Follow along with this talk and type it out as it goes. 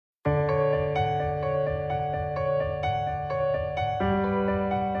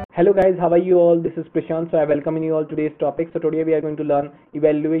Hello guys, how are you all? This is Prashant. So I welcome you all today's topic. So today we are going to learn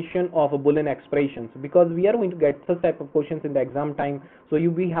evaluation of a Boolean expressions, because we are going to get such type of questions in the exam time. So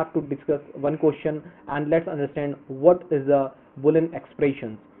we have to discuss one question and let's understand what is a Boolean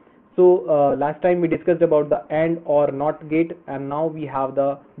expressions. So last time we discussed about the AND or NOT gate, and now we have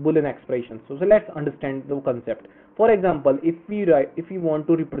the Boolean expressions. So let's understand the concept. For example, if we want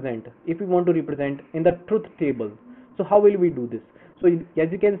to represent in the truth table, so how will we do this? So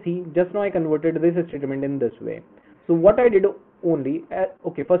as you can see, just now I converted this statement in this way. So what I did only,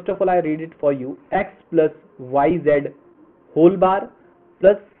 okay, first of all I read it for you: x plus yz whole bar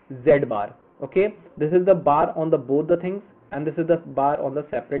plus z bar. Okay, this is the bar on the both the things, and this is the bar on the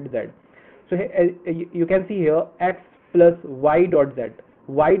separate z. So you can see here x plus y dot z.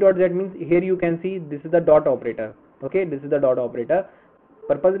 Y dot z means, here you can see this is the dot operator. Okay, this is the dot operator.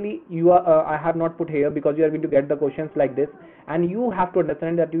 Purposely I have not put here because you are going to get the questions like this, and you have to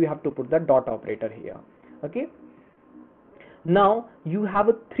understand that you have to put the dot operator here. Okay, now you have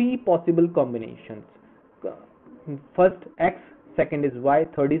three possible combinations. First x, second is y,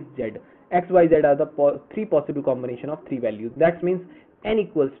 third is z. X, y, z are the three possible combination of three values. That means n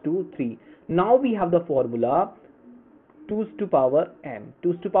equals to 3. Now we have the formula 2's to power n.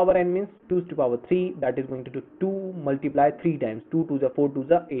 2's to power n means 2's to power 3. That is going to do 2 multiply 3 times. 2 to the 4 to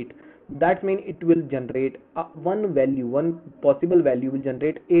the 8. That means it will generate one possible value will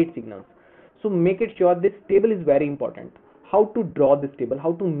generate 8 signals. So make it sure this table is very important. How to draw this table,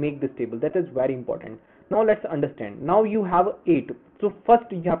 how to make this table, that is very important. Now let's understand. Now you have 8. So first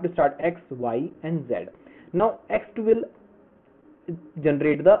you have to start x, y and z. Now x will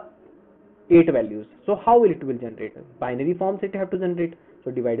generate the 8 values. So how will it generate? Binary forms it have to generate.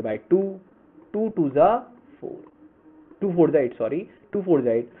 So divide by 2, 2 to the 4, 2 4 the 8, sorry, 2 4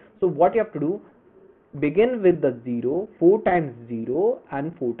 the 8. So what you have to do, begin with the 0, 4 times 0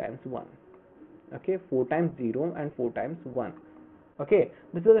 and 4 times 1. Okay, 4 times 0 and 4 times 1. Okay,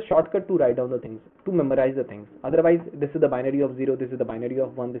 this is a shortcut to write down the things, to memorize the things. Otherwise, this is the binary of 0, this is the binary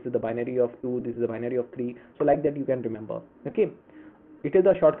of 1, this is the binary of 2, this is the binary of 3. So like that you can remember. Okay, it is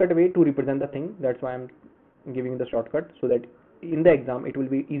a shortcut way to represent the thing. That's why I'm giving the shortcut, so that in the exam it will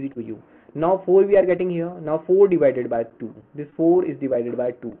be easy to you. Now 4 we are getting here. Now 4 divided by 2. This 4 is divided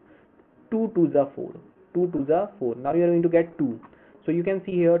by 2. 2 to the 4. 2 to the 4. Now you are going to get 2. So you can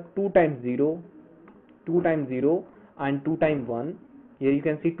see here 2 times 0, 2 times 0 and 2 times 1. Here you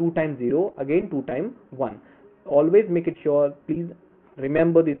can see 2 times 0, again 2 times 1. Always make it sure, please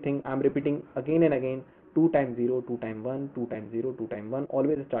remember this thing. I'm repeating again and again. 2 times 0, 2 times 1, 2 times 0, 2 times 1.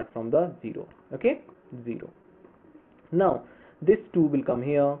 Always start from the 0. Okay, 0. Now this 2 will come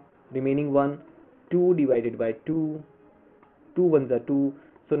here, remaining 1. 2 divided by 2, 2 ones are 2.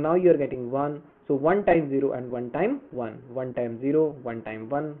 So now you are getting 1. So 1 times 0 and 1 times 1. 1 times 0, 1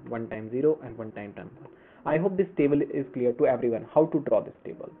 times 1, 1 times 0 and 1 times 1. I hope this table is clear to everyone how to draw this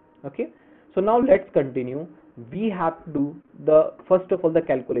table. Okay, so now let's continue. We have to do the first of all the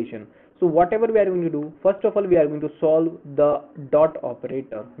calculation. So whatever we are going to do, first of all we are going to solve the dot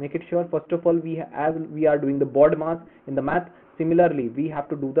operator. Make it sure first of all as we are doing the board mass in the math, similarly we have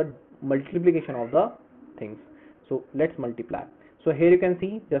to do the multiplication of the things. So let's multiply. So here you can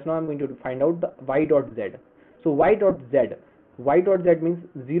see, just now I'm going to find out the y dot z. So y dot z means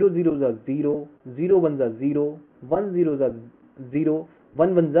 0 zeros are 0, 0 ones are 0, 1 zeros are 0,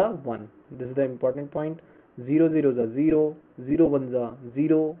 1 ones are 1. This is the important point. 0 zeros are 0, 0 ones are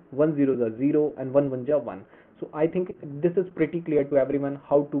 0, 1 zeros are 0 and 1 ones are 1. So I think this is pretty clear to everyone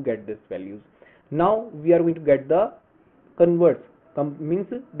how to get these values. Now we are going to get the converse, means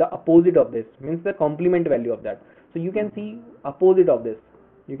the opposite of this, means the complement value of that. So you can see opposite of this,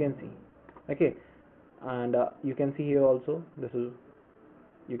 you can see. Okay, and you can see here also, this is,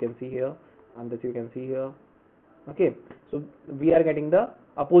 you can see here, and this you can see here. Okay, so we are getting the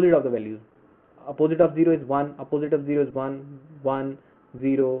opposite of the values. Opposite of 0 is 1, opposite of 0 is 1, 1,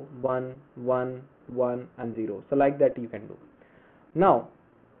 0, 1, 1, 1 and 0. So like that you can do. Now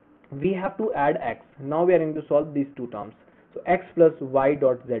we have to add x. Now we are going to solve these two terms. So x plus y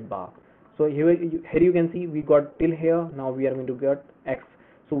dot z bar. So here you can see we got till here. Now we are going to get x.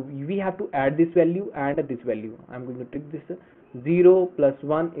 So we have to add this value and this value. I'm going to take this. 0 plus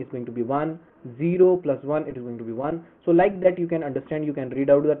 1 is going to be 1. 0 plus 1 it is going to be 1. So like that you can understand, you can read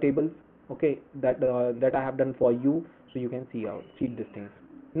out the tables. Okay, that I have done for you, so you can see these things.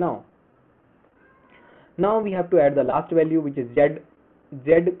 Now we have to add the last value, which is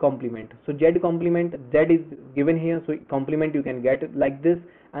z complement. So z complement, z is given here, so complement you can get it like this,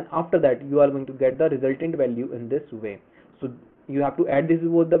 and after that you are going to get the resultant value in this way. So you have to add this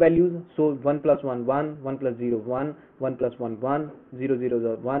with the values. So 1 plus 1 1, 1 plus 0 1, 1 plus 1 1, 0 0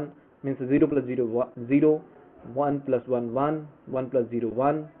 0 1, means 0 plus 0 0, 1 plus 1 1, 1 plus 0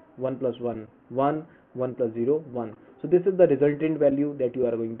 1, 1 plus 1 1, 1 plus 0 1. So this is the resultant value that you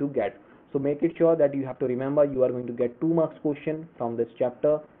are going to get. So make it sure that you have to remember you are going to get 2 marks question from this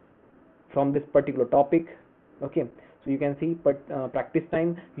chapter, from this particular topic. Okay, so you can see, but practice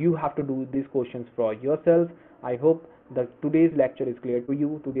time, you have to do these questions for yourself. I hope that today's lecture is clear to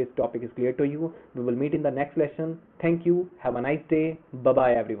you, today's topic is clear to you. We will meet in the next lesson. Thank you, have a nice day, bye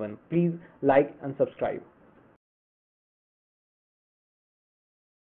bye everyone. Please like and subscribe.